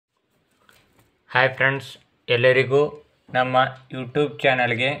Hi friends, ಎಲ್ಲರಿಗೂ ನಮ್ಮ YouTube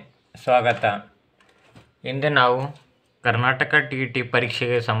ಚಾನಲ್ಗೆ ಸ್ವಾಗತ. ಇಂದು ನಾವು ಕರ್ನಾಟಕ ಟಿ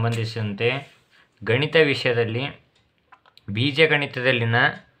ಪರೀಕ್ಷೆಗೆ ಸಂಬಂಧಿಸಿದಂತೆ ಗಣಿತ ವಿಷಯದಲ್ಲಿ ಬೀಜಗಣಿತದಲ್ಲಿನ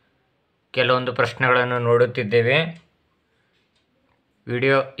ಕೆಲವೊಂದು ಪ್ರಶ್ನೆಗಳನ್ನು ನೋಡುತ್ತಿದ್ದೇವೆ.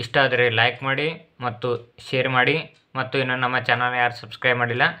 ವಿಡಿಯೋ ಇಷ್ಟ ಆದರೆ ಲೈಕ್ ಮಾಡಿ ಮತ್ತು ಶೇರ್ ಮಾಡಿ, ಮತ್ತು ಇನ್ನು ನಮ್ಮ ಚಾನಲ್ ಯಾರು ಸಬ್ಸ್ಕ್ರೈಬ್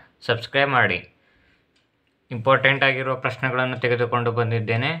ಮಾಡಿಲ್ಲ ಸಬ್ಸ್ಕ್ರೈಬ್ ಮಾಡಿ. ಇಂಪಾರ್ಟೆಂಟ್ ಆಗಿರುವ ಪ್ರಶ್ನೆಗಳನ್ನು ತೆಗೆದುಕೊಂಡು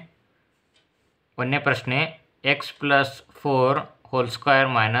ಬಂದಿದ್ದೇನೆ. ಒಂದನೇ ಪ್ರಶ್ನೆ, X plus 4 whole square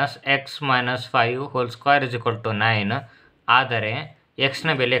minus X minus 5 whole square is equal to 9 ಆದರೆ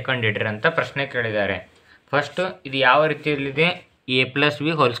ಎಕ್ಸ್ನ ಬೆಲೆ ಕಂಡುಹಿಡಿರಿ ಅಂತ ಪ್ರಶ್ನೆ ಕೇಳಿದ್ದಾರೆ. ಫಸ್ಟು ಇದು ಯಾವ ರೀತಿಯಲ್ಲಿದೆ? A plus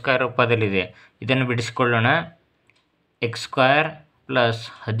B whole square ರೂಪದಲ್ಲಿದೆ. ಇದನ್ನು ಬಿಡಿಸ್ಕೊಳ್ಳೋಣ. X square plus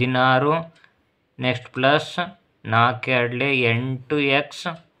 16 next plus 4 2 8 X,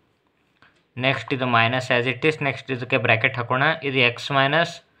 next ಇದು minus as it is. Next ಇದಕ್ಕೆ ಬ್ರ್ಯಾಕೆಟ್ ಹಾಕೋಣ. ಇದು ಎಕ್ಸ್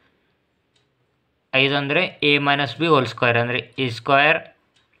ಮೈನಸ್ 5 ಅಂದರೆ A minus B whole square ಅಂದರೆ A square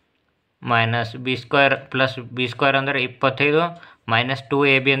minus B square plus B square ಅಂದರೆ 25 minus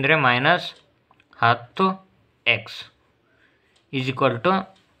 2ab ಅಂದರೆ minus 10 X is equal to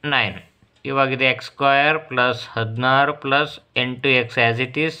 9. ಇವಾಗಿದೆ X square plus 16 plus 8 X as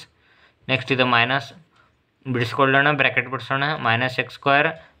it is. Next ಇದು minus ಬಿಡಿಸ್ಕೊಳ್ಳೋಣ, bracket ಬಿಡಿಸೋಣ. Minus X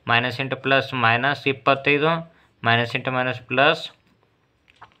square minus into plus minus 25 minus into minus plus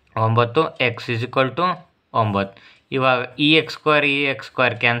 9 X is equal to 9. ಇವಾಗ ಈ X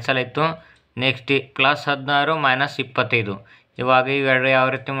square cancel ಆಯಿತು. Next plus 16 minus 25. ಇವಾಗ ಇವೆರಡು ಯಾವ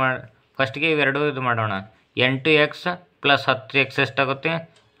ರೀತಿ ಫಸ್ಟಿಗೆ ಇವೆರಡು ಇದು ಮಾಡೋಣ. 8 ಎಕ್ಸ್ ಪ್ಲಸ್ 10 ಎಕ್ಸ್ ಎಷ್ಟಾಗುತ್ತೆ?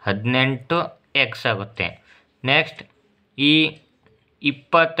 18 ಎಕ್ಸ್ ಆಗುತ್ತೆ. ನೆಕ್ಸ್ಟ್ ಈ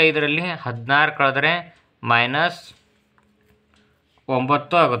 25ರಲ್ಲಿ 16 ಕಳೆದ್ರೆ ಮೈನಸ್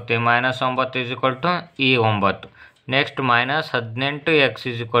 9 ಆಗುತ್ತೆ. ಮೈನಸ್ 9 ಈಸ್ ಈಕ್ವಲ್ ಟು ಈ 9. Next minus 18 X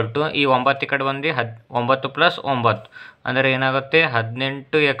is equal to ಈ 9 ಕಡೆ ಬಂದು 9 ಪ್ಲಸ್ 9 ಅಂದರೆ ಏನಾಗುತ್ತೆ?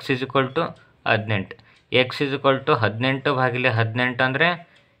 18 X is equal to 18. X is equal to 18 ಭಾಗಿಲೆ 18 ಅಂದರೆ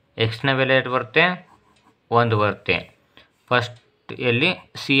ಎಕ್ಸ್ನ ಬೆಲೆ ಎಷ್ಟು ಬರುತ್ತೆ? 1 ಬರುತ್ತೆ. ಫಸ್ಟ್ ಎಲ್ಲಿ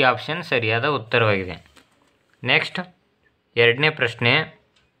ಸಿ ಆಪ್ಷನ್ ಸರಿಯಾದ ಉತ್ತರವಾಗಿದೆ. ನೆಕ್ಸ್ಟ್ ಎರಡನೇ ಪ್ರಶ್ನೆ,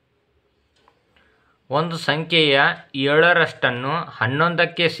 ಒಂದು ಸಂಖ್ಯೆಯ 7ರಷ್ಟನ್ನು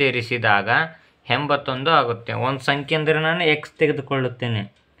 11ಕ್ಕೆ ಸೇರಿಸಿದಾಗ 81 ಆಗುತ್ತೆ. ಒಂದು ಸಂಖ್ಯೆ ಅಂದರೆ ನಾನು ಎಕ್ಸ್ ತೆಗೆದುಕೊಳ್ಳುತ್ತೇನೆ.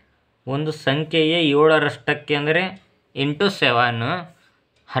 ಒಂದು ಸಂಖ್ಯೆಯ 7ರಷ್ಟಕ್ಕೆ ಅಂದರೆ ಇಂಟು 7,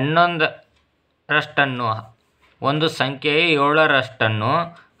 11ರಷ್ಟನ್ನು ಒಂದು ಸಂಖ್ಯೆಯ 7ರಷ್ಟನ್ನು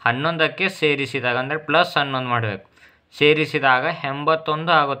 11ಕ್ಕೆ ಸೇರಿಸಿದಾಗ ಅಂದರೆ ಪ್ಲಸ್ 11 ಮಾಡಬೇಕು. ಸೇರಿಸಿದಾಗ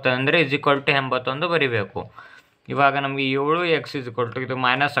 81 ಆಗುತ್ತೆ ಅಂದರೆ ಇಸ್ ಈಕ್ವಲ್ ಟು 81 ಬರಿಬೇಕು. ಇವಾಗ ನಮಗೆ 7 ಎಕ್ಸ್ ಇಸ್ ಈಕ್ವಲ್ ಟು ಇದು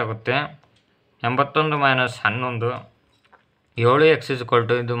ಮೈನಸ್ ಆಗುತ್ತೆ. 81 minus 11 7 X is equal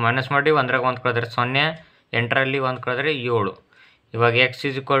to ಇದು ಮೈನಸ್ ಮಾಡಿ 1ರಾಗ 1 ಕಳೆದ್ರೆ 0, 8ರಲ್ಲಿ 1 ಕಳೆದ್ರೆ 7. ಇವಾಗ ಎಕ್ಸ್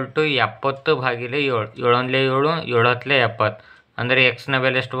ಇಸ್ ಈಕ್ವಲ್ ಟು 70 ಭಾಗಿಲೆ 7, 7 1 7, 7 10 70 ಅಂದರೆ ಎಕ್ಸ್ನ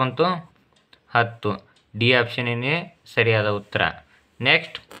ಬೆಲೆ ಎಷ್ಟು ಬಂತು? 10. ಡಿ ಆಪ್ಷನ್ ಏನೇ ಸರಿಯಾದ ಉತ್ತರ.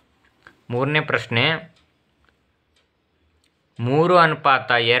 ನೆಕ್ಸ್ಟ್ ಮೂರನೇ ಪ್ರಶ್ನೆ,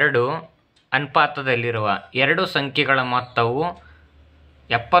 3:2 ಅನುಪಾತದಲ್ಲಿರುವ 2 ಸಂಖ್ಯೆಗಳ ಮೊತ್ತವು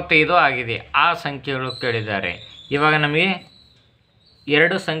 75 ಆಗಿದೆ. ಆ ಸಂಖ್ಯೆಗಳು ಕೇಳಿದ್ದಾರೆ. ಇವಾಗ ನಮಗೆ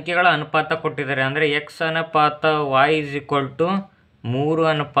 2 ಸಂಖ್ಯೆಗಳ ಅನುಪಾತ ಕೊಟ್ಟಿದ್ದಾರೆ. ಅಂದರೆ ಎಕ್ಸ್ ಅನುಪಾತ ವೈ ಇಸ್ ಈಕ್ವಲ್ ಟು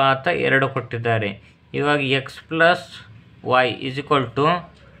 3:2 ಕೊಟ್ಟಿದ್ದಾರೆ. ಇವಾಗ X plus Y is equal to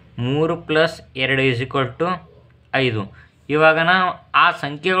 3 plus 2 is equal to 5. ಇವಾಗ ನಾವು ಆ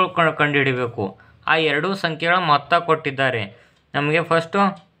ಸಂಖ್ಯೆಗಳು ಕಂಡುಹಿಡಿಬೇಕು. ಆ 2 ಸಂಖ್ಯೆಗಳ ಮೊತ್ತ ಕೊಟ್ಟಿದ್ದಾರೆ. ನಮಗೆ ಫಸ್ಟು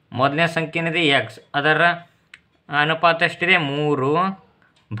ಮೊದಲನೇ ಸಂಖ್ಯೆ ಏನಿದೆ ಎಕ್ಸ್, ಅದರ ಅನುಪಾತ ಎಷ್ಟಿದೆ? 3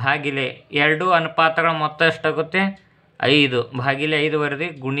 ಭಾಗಿಲೆ 2 ಅನುಪಾತಗಳ ಮೊತ್ತ ಎಷ್ಟಾಗುತ್ತೆ? 5 ಭಾಗಿಲೆ 5 ಬರೆದು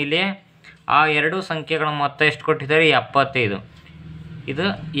ಗುಣಿಲೆ ಆ 2 ಸಂಖ್ಯೆಗಳ ಮೊತ್ತ ಎಷ್ಟು ಕೊಟ್ಟಿದ್ದಾರೆ? 75. ಇದು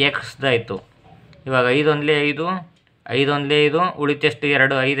ಎಕ್ಸ್ದಾಯಿತು. ಇವಾಗ 5 1 5, 5 1 5 ಉಳಿತೆಷ್ಟು?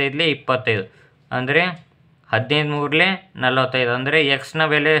 2 5 5 25 ಅಂದರೆ 15 3 45 ಅಂದರೆ ಎಕ್ಸ್ನ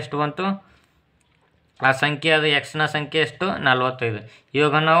ಬೆಲೆ ಎಷ್ಟು ಬಂತು? ಆ ಸಂಖ್ಯೆ ಅದು ಎಕ್ಸ್ನ ಸಂಖ್ಯೆ ಎಷ್ಟು? 45.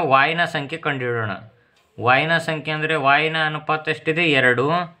 ಇವಾಗ ನಾವು ವಾಯ್ನ ಸಂಖ್ಯೆ ಕಂಡುಹಿಡೋಣ. ವಾಯ್ನ ಸಂಖ್ಯೆ ಅಂದರೆ ವಾಯ್ನ ಅನುಪಾತ ಎಷ್ಟಿದೆ? 2.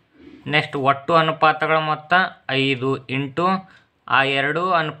 ನೆಕ್ಸ್ಟ್ ಒಟ್ಟು ಅನುಪಾತಗಳ ಮೊತ್ತ 5 ಇಂಟು ಆ 2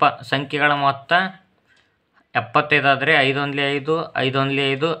 ಸಂಖ್ಯೆಗಳ ಮೊತ್ತ 75 ಆದರೆ 5 1 5, 5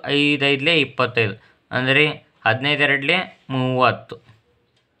 1 5, 5 5 25 ಅಂದರೆ 15 2 30.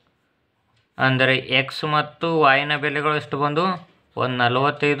 ಅಂದರೆ ಎಕ್ಸ್ ಮತ್ತು ವಾಯ್ನ ಬೆಲೆಗಳು ಎಷ್ಟು ಬಂದು? ಒಂದು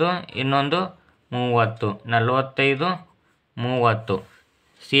 45, ಇನ್ನೊಂದು 30. 45 30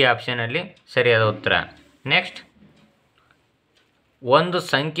 ಸಿ ಆಪ್ಷನಲ್ಲಿ ಸರಿಯಾದ ಉತ್ತರ. ನೆಕ್ಸ್ಟ್, ಒಂದು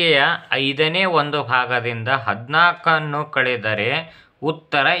ಸಂಖ್ಯೆಯ 5ನೇ ಒಂದು ಭಾಗದಿಂದ 14 ಕಳೆದರೆ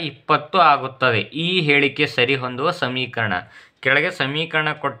ಉತ್ತರ 20 ಆಗುತ್ತದೆ. ಈ ಹೇಳಿಕೆ ಸರಿಹೊಂದುವ ಸಮೀಕರಣ. ಕೆಳಗೆ ಸಮೀಕರಣ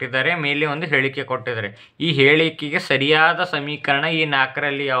ಕೊಟ್ಟಿದ್ದಾರೆ, ಮೇಲೆ ಒಂದು ಹೇಳಿಕೆ ಕೊಟ್ಟಿದ್ದಾರೆ. ಈ ಹೇಳಿಕೆಗೆ ಸರಿಯಾದ ಸಮೀಕರಣ ಈ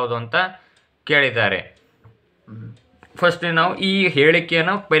 4ರಲ್ಲಿ ಯಾವುದು ಅಂತ ಕೇಳಿದ್ದಾರೆ. ಫಸ್ಟ್ ನಾವು ಈ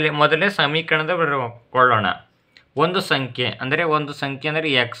ಹೇಳಿಕೆಯನ್ನು ಮೊದಲೇ ಸಮೀಕರಣದ ಬರೆದುಕೊಳ್ಳೋಣ. ಒಂದು ಸಂಖ್ಯೆ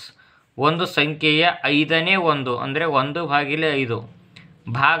ಅಂದರೆ ಎಕ್ಸ್, ಒಂದು ಸಂಖ್ಯೆಯ 5ನೇ 1 ಅಂದರೆ 1/5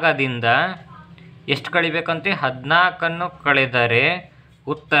 ಭಾಗದಿಂದ ಎಷ್ಟು ಕಳಿಬೇಕಂತೆ 14 ಕಳೆದರೆ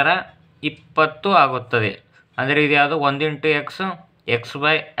ಉತ್ತರ 20 ಆಗುತ್ತದೆ. ಅಂದರೆ ಇದು ಯಾವುದು 1 × ಎಕ್ಸ್,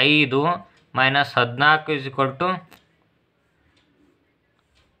 x/5 - 14 =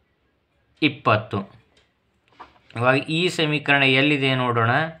 20. ಇವಾಗ ಈ ಸಮೀಕರಣ ಎಲ್ಲಿದೆ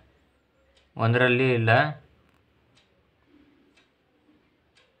ನೋಡೋಣ. ಒಂದರಲ್ಲಿ ಇಲ್ಲ.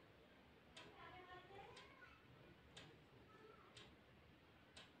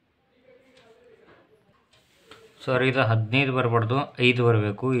 ಸಾರಿ, ಇದು 15 ಬರಬಾರ್ದು, 5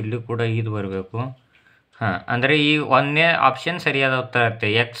 ಬರಬೇಕು. ಇಲ್ಲಿ ಕೂಡ 5 ಬರಬೇಕು. ಅಂದರೆ ಈ ಒಂದನೇ ಆಪ್ಷನ್ ಸರಿಯಾದ ಉತ್ತರ ಇರುತ್ತೆ.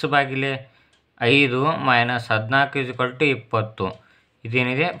 x/5 - 14 = 20.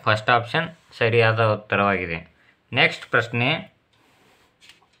 ಇದೇನಿದೆ ಫಸ್ಟ್ ಆಪ್ಷನ್ ಸರಿಯಾದ ಉತ್ತರವಾಗಿದೆ. ನೆಕ್ಸ್ಟ್ ಪ್ರಶ್ನೆ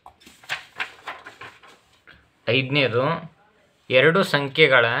 5ನೇದು.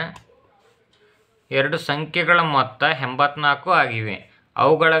 ಎರಡು ಸಂಖ್ಯೆಗಳ ಮೊತ್ತ 84 ಆಗಿವೆ.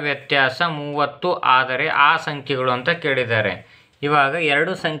 ಅವುಗಳ ವ್ಯತ್ಯಾಸ 30 ಆದರೆ ಆ ಸಂಖ್ಯೆಗಳು ಅಂತ ಕೇಳಿದ್ದಾರೆ. ಇವಾಗ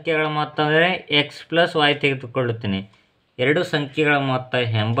ಎರಡು ಸಂಖ್ಯೆಗಳ ಮೊತ್ತ ಅಂದರೆ x+y ತೆಗೆದುಕೊಳ್ಳುತ್ತೀನಿ. ಎರಡು ಸಂಖ್ಯೆಗಳ ಮೊತ್ತ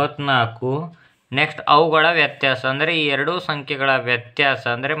 84. ನೆಕ್ಸ್ಟ್ ಅವುಗಳ ವ್ಯತ್ಯಾಸ ಅಂದರೆ ಈ ಎರಡೂ ಸಂಖ್ಯೆಗಳ ವ್ಯತ್ಯಾಸ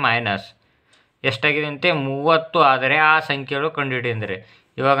ಅಂದರೆ ಮೈನಸ್ ಎಷ್ಟಾಗಿದೆ ಅಂತೆ 30 ಆದರೆ ಆ ಸಂಖ್ಯೆಗಳು ಕಂಡುಹಿಡಿದರೆ.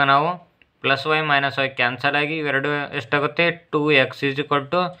 ಇವಾಗ ನಾವು +y - y ಕ್ಯಾನ್ಸಲ್ ಆಗಿ ಇವೆರಡು ಎಷ್ಟಾಗುತ್ತೆ 2x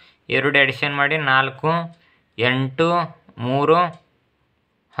 = 2 ಎಡಿಷನ್ ಮಾಡಿ 4, 8, 3,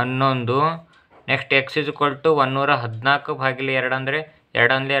 11. ನೆಕ್ಸ್ಟ್ x = 114/2 ಅಂದರೆ 2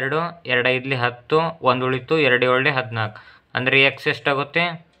 × 2 2 × 5 10, 1 ಉಳಿತು, 2 × 7 14. ಅಂದರೆ x ಎಷ್ಟಾಗುತ್ತೆ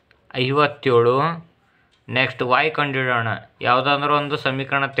 57. ನೆಕ್ಸ್ಟ್ y ಕಂಡುಹಿಡಿಯೋಣ. ಯಾವುದಾದ್ರೂ ಒಂದು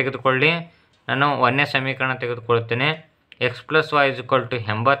ಸಮೀಕರಣ ತೆಗೆದುಕೊಳ್ಳಿ. ನಾನು 1ನೇ ಸಮೀಕರಣ ತೆಗೆದುಕೊಳ್ತೇನೆ. x+y =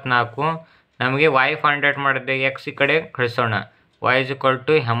 84. ನಮಗೆ y ಫೈಂಡ್ ಔಟ್ ಮಾಡಿದ್ದೆ, x ಈ ಕಡೆ ಕಳಿಸೋಣ. y =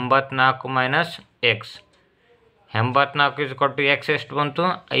 84 - x. 84 x ಎಷ್ಟು ಬಂತು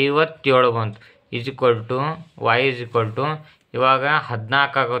 57 ಬಂತು. y ಇವಾಗ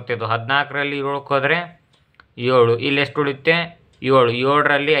 14 ಆಗುತ್ತೆ. ಇದು 14ರಲ್ಲಿ 7 ಹೋದರೆ 7. ಇಲ್ಲಿ ಎಷ್ಟು ಉಳಿಯುತ್ತೆ 7.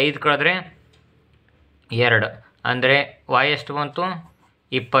 7ರಲ್ಲಿ 5 ಕಳೆದ್ರೆ 2. ಅಂದರೆ y ಎಷ್ಟು ಬಂತು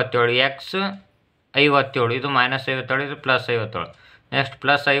 27. x 57. ಇದು -57, ಇದು +57. ನೆಕ್ಸ್ಟ್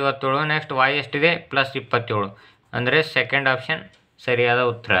 +57. ನೆಕ್ಸ್ಟ್ y ಎಷ್ಟಿದೆ +27. ಅಂದರೆ ಸೆಕೆಂಡ್ ಆಪ್ಷನ್ ಸರಿಯಾದ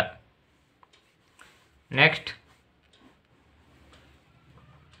ಉತ್ತರ. ನೆಕ್ಸ್ಟ್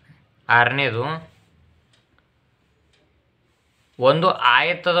 6ನೇದು. ಒಂದು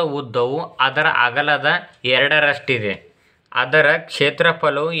ಆಯತದ ಉದ್ದವು ಅದರ ಅಗಲದ 2ರಷ್ಟಿದೆ. ಅದರ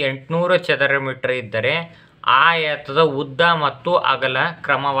ಕ್ಷೇತ್ರಫಲವು 800 ಚದರ ಮೀಟರ್ ಇದ್ದರೆ ಆ ಆಯತದ ಉದ್ದ ಮತ್ತು ಅಗಲ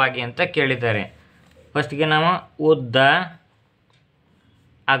ಕ್ರಮವಾಗಿ ಅಂತ ಕೇಳಿದ್ದಾರೆ. ಫಸ್ಟ್ಗೆ ನಾವು ಉದ್ದ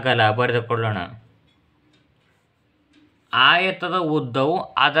ಅಗಲ ಬರೆದುಕೊಳ್ಳೋಣ. ಆಯತದ ಉದ್ದವು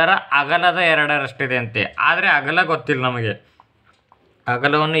ಅದರ ಅಗಲದ 2ರಷ್ಟಿದೆ ಅಂತೆ. ಆದರೆ ಅಗಲ ಗೊತ್ತಿಲ್ಲ ನಮಗೆ.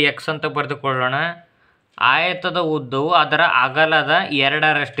 ಅಗಲವನ್ನು x ಅಂತ ಬರೆದುಕೊಳ್ಳೋಣ. ಆಯತದ ಉದ್ದವು ಅದರ ಅಗಲದ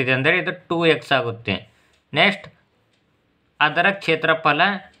 2ರಷ್ಟಿದೆ ಅಂದರೆ ಇದು 2x ಆಗುತ್ತೆ. ನೆಕ್ಸ್ಟ್ ಅದರ ಕ್ಷೇತ್ರಫಲ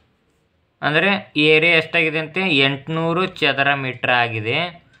ಅಂದರೆ ಏರಿಯಾ ಎಷ್ಟಾಗಿದೆ ಅಂತೆ 800 ಚದರ ಮೀಟರ್ ಆಗಿದೆ.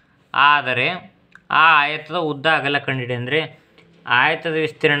 ಆದರೆ ಆ ಆಯತದ ಉದ್ದ ಅಗಲ ಕಂಡುಹಿಡಿ. ಅಂದರೆ ಆಯತದ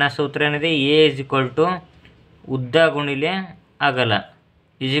ವಿಸ್ತೀರ್ಣ ಸೂತ್ರ ಏನಿದೆ a ಉದ್ದ ಗುಣಿಲೆ ಅಗಲ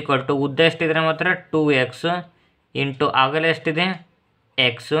ಉದ್ದ ಎಷ್ಟಿದ್ರೆ ಮಾತ್ರ 2x ಇಂಟು ಅಗಲ ಎಷ್ಟಿದೆ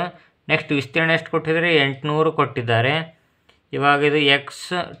x. ನೆಕ್ಸ್ಟ್ ವಿಸ್ತೀರ್ಣ ಎಷ್ಟು ಕೊಟ್ಟಿದ್ದಾರೆ 800 ಕೊಟ್ಟಿದ್ದಾರೆ. ಇವಾಗ ಇದು x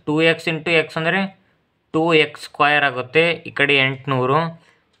 2x ಇಂಟು x ಅಂದರೆ 2x² ಆಗುತ್ತೆ. ಈ ಕಡೆ 800.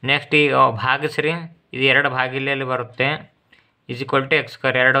 ನೆಕ್ಸ್ಟ್ ಈ ಭಾಗಿಸ್ರಿ, ಇದು 2 ಭಾಗಿಲೆಯಲ್ಲಿ ಬರುತ್ತೆ. x². 2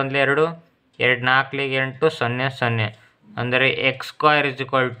 1 2 2 4 8 0 0. ಅಂದರೆ x²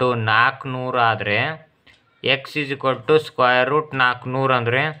 400 ಆದರೆ x √400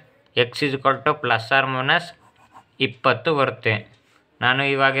 ಅಂದರೆ x ±20 ಬರುತ್ತೆ. ನಾನು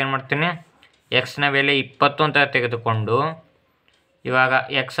ಇವಾಗ ಏನು ಮಾಡ್ತೀನಿ ಎಕ್ಸ್ನ ಬೆಲೆ 20 ಅಂತ ತೆಗೆದುಕೊಂಡು ಇವಾಗ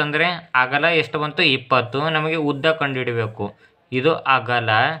x ಅಂದರೆ ಅಗಲ ಎಷ್ಟು ಬಂತು 20. ನಮಗೆ ಉದ್ದ ಕಂಡುಹಿಡಬೇಕು. ಇದು ಅಗಲ.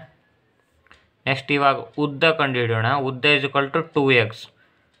 ನೆಕ್ಸ್ಟ್ ಇವಾಗ ಉದ್ದ ಕಂಡುಹಿಡಿಯೋಣ. ಉದ್ದ 2x.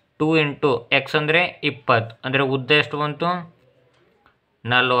 2 ಇಂಟು x ಅಂದರೆ 20 ಅಂದರೆ ಉದ್ದ ಎಷ್ಟು ಬಂತು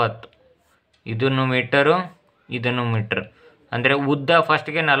 40. ಇದನ್ನು ಮೀಟರು, ಇದನ್ನು ಮೀಟ್ರ್. ಅಂದರೆ ಉದ್ದ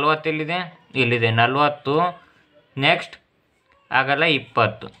ಫಸ್ಟ್ಗೆ 40 ಇಲ್ಲಿದೆ 40. ನೆಕ್ಸ್ಟ್ ಅಗಲ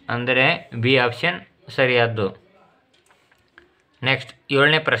 20 ಅಂದರೆ ಬಿ ಆಪ್ಷನ್ ಸರಿಯಾದ್ದು. ನೆಕ್ಸ್ಟ್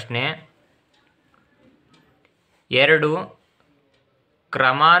 7ನೇ ಪ್ರಶ್ನೆ.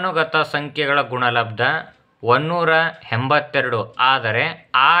 ಕ್ರಮಾನುಗತ ಸಂಖ್ಯೆಗಳ ಗುಣಲಬ್ಧ 182 ಆದರೆ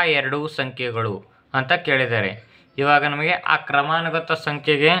ಆ ಎರಡು ಸಂಖ್ಯೆಗಳು ಅಂತ ಕೇಳಿದ್ದಾರೆ. ಇವಾಗ ನಮಗೆ ಆ ಕ್ರಮಾನುಗತ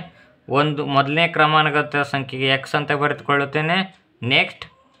ಸಂಖ್ಯೆಗೆ ಮೊದಲನೇ ಕ್ರಮಾನುಗತ ಸಂಖ್ಯೆಗೆ ಎಕ್ಸ್ ಅಂತ ಬರೆದುಕೊಳ್ಳುತ್ತೇನೆ. ನೆಕ್ಸ್ಟ್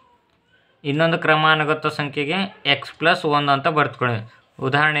ಇನ್ನೊಂದು ಕ್ರಮಾನುಗತ ಸಂಖ್ಯೆಗೆ ಎಕ್ಸ್ ಪ್ಲಸ್ 1 ಅಂತ ಬರೆದುಕೊಳ್ಳಿ.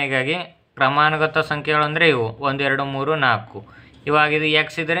 ಉದಾಹರಣೆಗಾಗಿ ಕ್ರಮಾನುಗತ ಸಂಖ್ಯೆಗಳು ಅಂದರೆ ಇವು 1 2 3 4. ಇವಾಗ ಇದು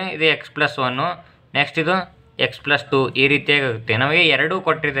ಎಕ್ಸ್ ಇದ್ದರೆ ಇದು ಎಕ್ಸ್ ಪ್ಲಸ್ 1, ನೆಕ್ಸ್ಟ್ ಇದು ಎಕ್ಸ್ ಪ್ಲಸ್ 2, ಈ ರೀತಿಯಾಗಿ ಆಗುತ್ತೆ. ನಮಗೆ ಎರಡೂ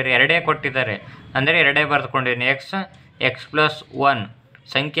ಕೊಟ್ಟಿದ್ದಾರೆ ಅಂದರೆ ಎರಡೇ ಬರೆದುಕೊಂಡಿದ್ದೀನಿ. ಎಕ್ಸ್ ಪ್ಲಸ್ 1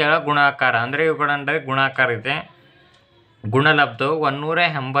 ಸಂಖ್ಯೆಗಳ ಗುಣಾಕಾರ ಅಂದರೆ ಇವುಗಳ ಗುಣಾಕಾರ ಇದೆ. ಗುಣಲಬ್ಧವು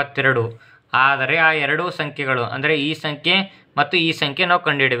 182 ಆದರೆ ಆ ಎರಡೂ ಸಂಖ್ಯೆಗಳು ಅಂದರೆ ಈ ಸಂಖ್ಯೆ ಮತ್ತು ಈ ಸಂಖ್ಯೆ ನಾವು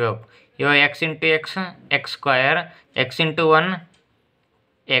ಕಂಡುಹಿಡಬೇಕು. ಇವಾಗ X into X square, X into 1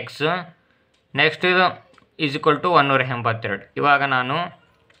 X, next ಇದು ಈಸ್ ಈಕ್ವಲ್ ಟು 182. ಇವಾಗ ನಾನು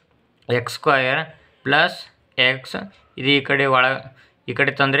ಎಕ್ಸ್ ಸ್ಕ್ವಯರ್ ಪ್ಲಸ್ ಎಕ್ಸ್ ಇದು ಈ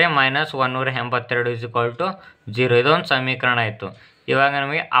ಕಡೆ ತಂದರೆ ಮೈನಸ್ 182 ಈಸ್ ಈಕ್ವಲ್ ಟು 0. ಇದೊಂದು ಸಮೀಕರಣ ಆಯಿತು. ಇವಾಗ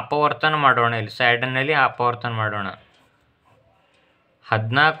ನಮಗೆ ಅಪವರ್ತನ ಮಾಡೋಣ. ಇಲ್ಲಿ ಸೈಡ್ನಲ್ಲಿ ಅಪವರ್ತನ ಮಾಡೋಣ.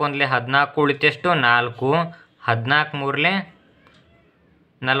 14 1 14 ಉಳಿತೆಷ್ಟು 4, 14 3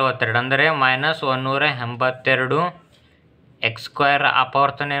 42 ಅಂದರೆ ಮೈನಸ್ 182 ಎಕ್ಸ್ ಸ್ಕ್ವಯರ್.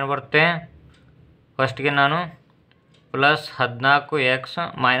 ಅಪವರ್ತನ ಏನು ಬರುತ್ತೆ? ಫಸ್ಟ್ಗೆ ನಾನು ಪ್ಲಸ್ 14 ಎಕ್ಸ್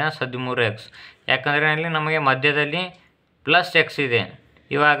ಮೈನಸ್ 13 ಎಕ್ಸ್, ಯಾಕಂದರೆ ಅಲ್ಲಿ ನಮಗೆ ಮಧ್ಯದಲ್ಲಿ ಪ್ಲಸ್ ಎಕ್ಸ್ ಇದೆ.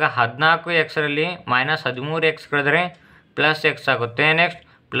 ಇವಾಗ 14 ಎಕ್ಸರಲ್ಲಿ ಮೈನಸ್ 13 ಎಕ್ಸ್ ಕಳೆದರೆ ಪ್ಲಸ್ ಎಕ್ಸ್ ಆಗುತ್ತೆ. Next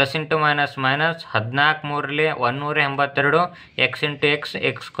plus into minus 14 3 182 X into X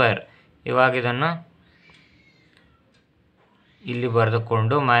square. ಇವಾಗ ಇದನ್ನು ಇಲ್ಲಿ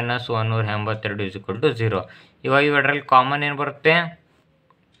ಬರೆದುಕೊಂಡು ಮೈನಸ್ 182 ಈಸ್ ಈಕ್ವಲ್ ಟು 0. ಇವಾಗ ಇವೆರಡರಲ್ಲಿ ಕಾಮನ್ ಏನು ಬರುತ್ತೆ?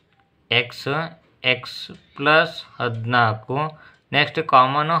 ಎಕ್ಸ್ ಪ್ಲಸ್ 14, ನೆಕ್ಸ್ಟ್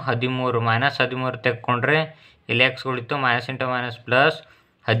ಕಾಮನು 13, ಮೈನಸ್ 13 ತೆಗೆದುಕೊಂಡ್ರೆ ಇಲ್ಲಿ ಎಕ್ಸ್ ಉಳಿತು. Minus into minus plus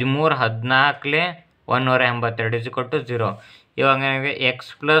 13 14 182 is equal to 0. ಇವಾಗ ನನಗೆ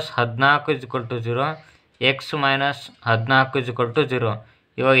X plus 14 is equal to 0, X minus 14 is equal to 0.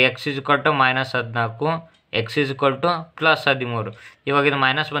 ಇವಾಗ X is equal to minus 14, X is equal to plus 13. ಇವಾಗ ಇದು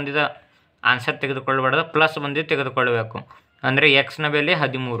minus ಬಂದಿದ್ದ answer ತೆಗೆದುಕೊಳ್ಳಬಾರ್ದು, plus ಬಂದಿದ್ದು ತೆಗೆದುಕೊಳ್ಳಬೇಕು. ಅಂದರೆ ಎಕ್ಸ್ನ ಬೆಲೆ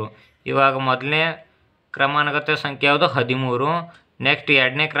 13. ಇವಾಗ ಮೊದಲನೇ ಕ್ರಮಾನುಗತ ಸಂಖ್ಯೆ ಯಾವುದು? 13. ನೆಕ್ಸ್ಟ್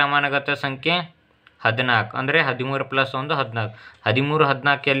ಎರಡನೇ ಕ್ರಮಾನುಗತ ಸಂಖ್ಯೆ 14 ಅಂದರೆ 13 ಪ್ಲಸ್ 1 14. 13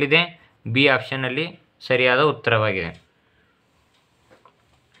 14 ಎಲ್ಲಿದೆ? ಬಿ ಆಪ್ಷನ್ನಲ್ಲಿ ಸರಿಯಾದ ಉತ್ತರವಾಗಿದೆ.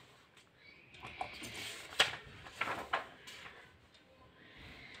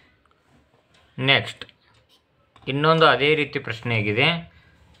 ನೆಕ್ಸ್ಟ್ ಇನ್ನೊಂದು ಅದೇ ರೀತಿ ಪ್ರಶ್ನೆ ಆಗಿದೆ,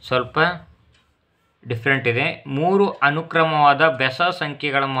 ಸ್ವಲ್ಪ ಡಿಫ್ರೆಂಟ್ ಇದೆ. 3 ಅನುಕ್ರಮವಾದ ಬೆಸ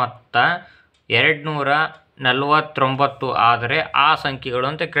ಸಂಖ್ಯೆಗಳ ಮೊತ್ತ 249 ಆದರೆ ಆ ಸಂಖ್ಯೆಗಳು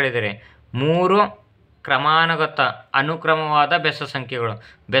ಅಂತ ಕೇಳಿದರೆ 3 ಕ್ರಮಾನುಗತ ಅನುಕ್ರಮವಾದ ಬೆಸ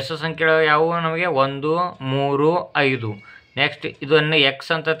ಸಂಖ್ಯೆಗಳು ಯಾವುವು? ನಮಗೆ 1 3 5. ನೆಕ್ಸ್ಟ್ ಇದನ್ನು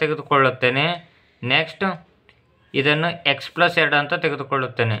ಎಕ್ಸ್ ಅಂತ ತೆಗೆದುಕೊಳ್ಳುತ್ತೇನೆ. ನೆಕ್ಸ್ಟ್ ಇದನ್ನು ಎಕ್ಸ್ ಪ್ಲಸ್ 2 ಅಂತ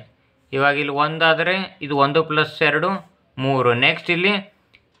ತೆಗೆದುಕೊಳ್ಳುತ್ತೇನೆ. ಇವಾಗ ಇಲ್ಲಿ 1 ಆದರೆ ಇದು 1 ಪ್ಲಸ್ 2 3. ನೆಕ್ಸ್ಟ್ ಇಲ್ಲಿ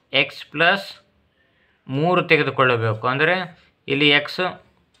ಎಕ್ಸ್ ಪ್ಲಸ್ 3 ತೆಗೆದುಕೊಳ್ಳಬೇಕು. ಅಂದರೆ ಇಲ್ಲಿ ಎಕ್ಸ್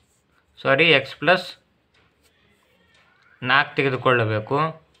ಪ್ಲಸ್ 4 ತೆಗೆದುಕೊಳ್ಳಬೇಕು.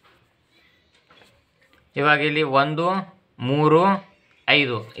 ಇವಾಗ ಇಲ್ಲಿ 1 3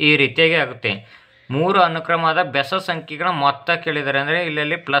 5 ಈ ರೀತಿಯಾಗಿ ಆಗುತ್ತೆ. 3 ಅನುಕ್ರಮವಾದ ಬೆಸ ಸಂಖ್ಯೆಗಳ ಮೊತ್ತ ಕೇಳಿದ್ದಾರೆ ಅಂದರೆ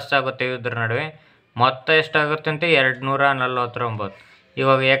ಇಲ್ಲೆಲ್ಲಿ ಪ್ಲಸ್ ಆಗುತ್ತೆ. ಇದ್ರ ನಡುವೆ ಮೊತ್ತ ಎಷ್ಟಾಗುತ್ತೆ ಅಂತ 249.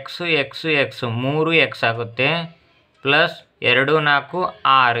 ಇವಾಗ ಎಕ್ಸ್ 3 ಎಕ್ಸ್ ಆಗುತ್ತೆ plus 2 4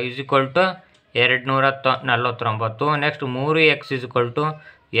 6 is equal to 249. Next 3 X is equal to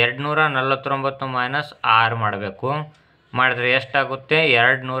 249 minus 6 ಮಾಡಬೇಕು. ಮಾಡಿದ್ರೆ ಎಷ್ಟಾಗುತ್ತೆ?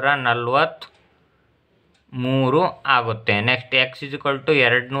 243 ಆಗುತ್ತೆ. Next X is equal to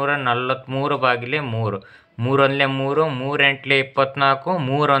 243 ಬಾಗಿಲೆ 3, 3 1 3, 3 8 24,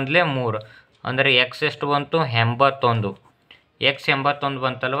 3 1 3 ಅಂದರೆ ಎಕ್ಸ್ ಎಷ್ಟು ಬಂತು? 81. ಎಕ್ಸ್ 81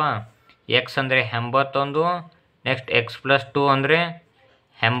 ಬಂತಲ್ವಾ? ಎಕ್ಸ್ ಅಂದರೆ 81. ನೆಕ್ಸ್ಟ್ ಎಕ್ಸ್ ಪ್ಲಸ್ 2 ಅಂದರೆ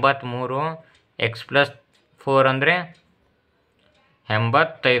 83, ಎಕ್ಸ್ ಪ್ಲಸ್ 4 ಅಂದರೆ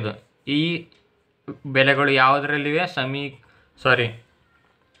 85. ಈ ಬೆಲೆಗಳು ಯಾವುದರಲ್ಲಿವೆ?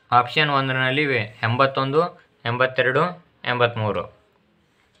 ಆಪ್ಷನ್ 1ನಲ್ಲಿವೆ, 81 82 83.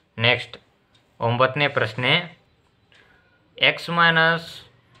 ನೆಕ್ಸ್ಟ್ 9ನೇ ಪ್ರಶ್ನೆ, X minus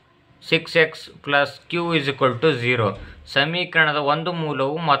 6x plus Q is equal to 0. ಸಮೀಕರಣದ ಒಂದು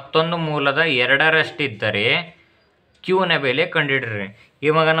ಮೂಲವು ಮತ್ತೊಂದು ಮೂಲದ 2ರಷ್ಟಿದ್ದರೆ ಕ್ಯೂನ ಬೆಲೆ ಕಂಡುಹಿಡಿಯಿರಿ.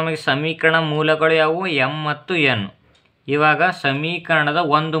 ಇವಾಗ ನಮಗೆ ಸಮೀಕರಣ ಮೂಲಗಳು ಯಾವುವು? ಎಮ್ ಮತ್ತು ಎನ್. ಇವಾಗ ಸಮೀಕರಣದ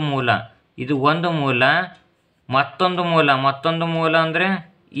ಒಂದು ಮೂಲ, ಇದು ಒಂದು ಮೂಲ, ಮತ್ತೊಂದು ಮೂಲ ಅಂದರೆ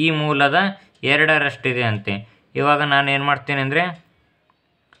ಈ ಮೂಲದ 2ರಷ್ಟಿದೆ ಅಂತೆ. ಇವಾಗ ನಾನು ಏನು ಮಾಡ್ತೀನಿ ಅಂದರೆ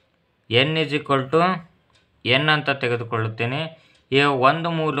N is equal to N ಅಂತ ತೆಗೆದುಕೊಳ್ಳುತ್ತೇನೆ. ಈಗ ಒಂದು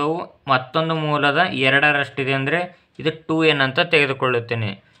ಮೂಲವು ಮತ್ತೊಂದು ಮೂಲದ 2ರಷ್ಟಿದೆ ಅಂದರೆ ಇದು 2n ಅಂತ ತೆಗೆದುಕೊಳ್ಳುತ್ತೇನೆ.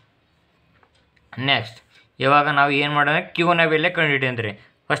 ನೆಕ್ಸ್ಟ್ ಇವಾಗ ನಾವು ಏನು ಮಾಡೋಣ, ಕ್ಯೂನ ಬೆಲೆ ಕಂಡುಹಿಡಿಯಂದ್ರೆ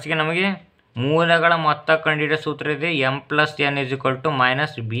ಫಸ್ಟ್ಗೆ ನಮಗೆ ಮೂಲಗಳ ಮೊತ್ತ ಕಂಡುಹಿಡಿಯೋ ಸೂತ್ರ ಇದೆ m+n is equal to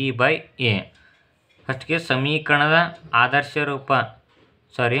 -b/a. ಫಸ್ಟ್ಗೆ ಸಮೀಕರಣದ ಆದರ್ಶ ರೂಪ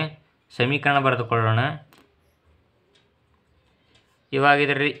ಸಮೀಕರಣ ಬರೆದುಕೊಳ್ಳೋಣ. ಇವಾಗ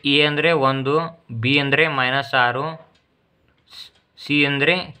ಇದರಲ್ಲಿ ಎ ಅಂದರೆ 1, ಬಿ ಅಂದರೆ -6, ಸಿ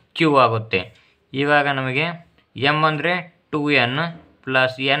ಅಂದರೆ ಕ್ಯೂ ಆಗುತ್ತೆ. ಇವಾಗ ನಮಗೆ ಎಮ್ ಅಂದರೆ 2n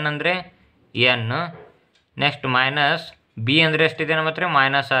ಪ್ಲಸ್ ಎನ್ ಅಂದರೆ ಎನ್. ನೆಕ್ಸ್ಟ್ ಮೈನಸ್ ಬಿ ಅಂದರೆ ಎಷ್ಟಿದೆ ನಮ್ಮ ಹತ್ರ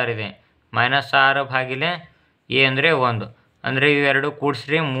 -6 ಇದೆ. -6 ಭಾಗಿಲೆ ಎ ಅಂದರೆ 1 ಅಂದರೆ ಇವೆರಡು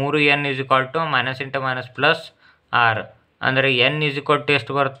ಕೂಡಿಸ್ರಿ 3n ಇಸ್ ಈಕ್ವಲ್ ಟು -× -+6 ಅಂದರೆ n ಇಸ್ ಈಕ್ವಲ್ ಟು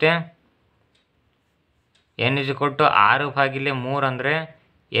ಎಷ್ಟು ಬರುತ್ತೆ, n ಇಸ್ ಈಕ್ವಲ್ ಟು 6 ಭಾಗಿಲೆ 3 ಅಂದರೆ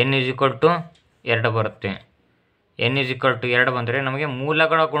n ಇಸ್ ಈಕ್ವಲ್ ಟು 2 ಬರುತ್ತೆ. n ಇಸ್ ಈಕ್ವಲ್ ಟು 2 ಬಂದರೆ ನಮಗೆ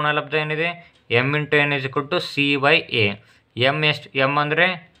ಮೂಲಗಳ ಗುಣಲಬ್ಧ ಏನಿದೆ m × n is equal to c/a. m ಅಂದರೆ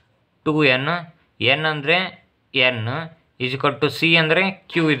 2n, n ಅಂದರೆ n is equal to C ಅಂದರೆ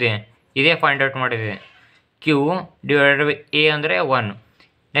ಕ್ಯೂ ಇದೆ, ಇದೇ ಫೈಂಡ್ ಔಟ್ ಮಾಡಿದೆ. ಕ್ಯೂ ಡಿವೈಡೆಡ್ ಬೈ ಎ ಅಂದರೆ 1.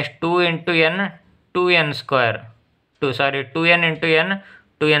 Next 2 × n 2n square 2n × n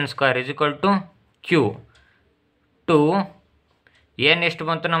 2n square is equal to Q. 2 n ಎಷ್ಟು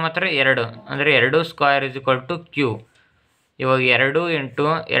ಬಂತು ನಮ್ಮ ಹತ್ರ 2 ಅಂದರೆ 2 square is equal to Q. ಇವಾಗ 2 ×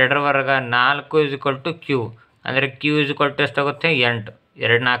 2 ವರ್ಗ 4 ಇಸ್ ಈಕ್ವಲ್ ಟು ಕ್ಯೂ ಅಂದರೆ ಕ್ಯೂ ಇಸ್ ಈಕ್ವಲ್ ಟು ಎಷ್ಟಾಗುತ್ತೆ 8.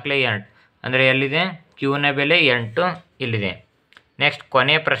 2 4 8 ಅಂದರೆ ಎಲ್ಲಿದೆ ಕ್ಯೂನ ಬೆಲೆ 8 ಇಲ್ಲಿದೆ. ನೆಕ್ಸ್ಟ್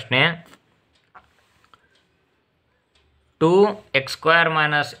ಕೊನೆಯ ಪ್ರಶ್ನೆ, 2x²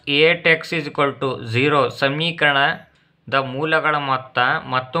 - 8x is equal to 0 ಸಮೀಕರಣದ ಮೂಲಗಳ ಮೊತ್ತ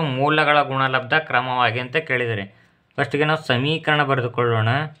ಮತ್ತು ಮೂಲಗಳ ಗುಣಲಬ್ಧ ಕ್ರಮವಾಗಿ ಅಂತ ಕೇಳಿದರೆ ಫಸ್ಟಿಗೆ ನಾವು ಸಮೀಕರಣ ಬರೆದುಕೊಳ್ಳೋಣ.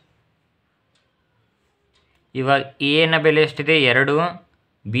 ಇವಾಗ ಎನ ಬೆಲೆ ಎಷ್ಟಿದೆ 2,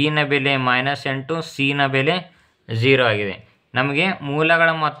 ಬಿನ ಬೆಲೆ -8, ಸಿನ ಬೆಲೆ 0 ಆಗಿದೆ. ನಮಗೆ ಮೂಲಗಳ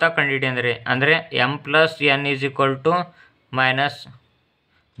ಮೊತ್ತ ಕಂಡುಹಿಡಿಯಂದರೆ ಅಂದರೆ m+n is equal to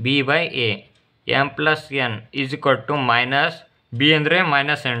 -b/a. m+n is equal to B ಅಂದರೆ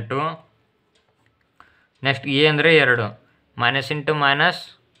 -8, ನೆಕ್ಸ್ಟ್ ಎ ಅಂದರೆ 2, -×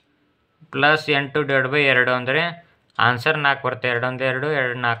 -+8/2 ಅಂದರೆ ಆನ್ಸರ್ 4 ಬರುತ್ತೆ. 2 1 2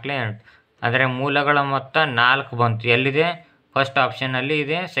 2 4 8 ಅಂದರೆ ಮೂಲಗಳ ಮೊತ್ತ 4 ಬಂತು. ಎಲ್ಲಿದೆ ಫಸ್ಟ್ ಆಪ್ಷನಲ್ಲಿ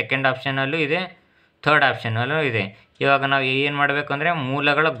ಇದೆ, ಸೆಕೆಂಡ್ ಆಪ್ಷನಲ್ಲೂ ಇದೆ, ಥರ್ಡ್ ಆಪ್ಷನಲ್ಲೂ ಇದೆ. ಇವಾಗ ನಾವು ಏನು ಮಾಡಬೇಕು ಅಂದರೆ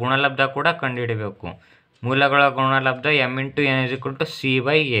ಮೂಲಗಳ ಗುಣಲಬ್ಧ ಕೂಡ ಕಂಡುಹಿಡಬೇಕು. ಮೂಲಗಳ ಗುಣಲಬ್ಧ m × n is equal to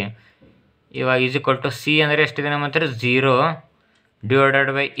c/a. ಇವಾಗ ಇಸ್ ಈಕ್ವಲ್ ಟು ಸಿ ಅಂದರೆ ಎಷ್ಟಿದೆ ನಮ್ಮ ಹತ್ರ 0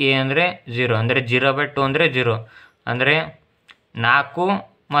 ಡಿವೈಡೆಡ್ ಬೈ ಎ ಅಂದರೆ 0 ಅಂದರೆ 0/2 ಅಂದರೆ 0 ಅಂದರೆ 4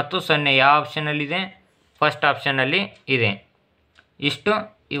 ಮತ್ತು 0 ಯಾವ ಆಪ್ಷನಲ್ಲಿದೆ ಫಸ್ಟ್ ಆಪ್ಷನಲ್ಲಿ ಇದೆ. ಇಷ್ಟು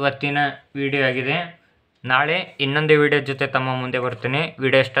ಇವತ್ತಿನ ವಿಡಿಯೋ ಆಗಿದೆ. ನಾಳೆ ಇನ್ನೊಂದು ವಿಡಿಯೋ ಜೊತೆ ತಮ್ಮ ಮುಂದೆ ಬರ್ತೀನಿ.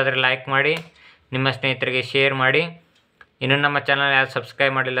 ವಿಡಿಯೋ ಇಷ್ಟ ಆದರೆ ಲೈಕ್ ಮಾಡಿ, ನಿಮ್ಮ ಸ್ನೇಹಿತರಿಗೆ ಶೇರ್ ಮಾಡಿ. ಇನ್ನು ನಮ್ಮ ಚಾನಲ್ ಯಾರು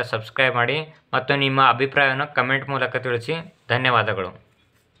ಸಬ್ಸ್ಕ್ರೈಬ್ ಮಾಡಿಲ್ಲ ಸಬ್ಸ್ಕ್ರೈಬ್ ಮಾಡಿ ಮತ್ತು ನಿಮ್ಮ ಅಭಿಪ್ರಾಯವನ್ನು ಕಮೆಂಟ್ ಮೂಲಕ ತಿಳಿಸಿ. ಧನ್ಯವಾದಗಳು.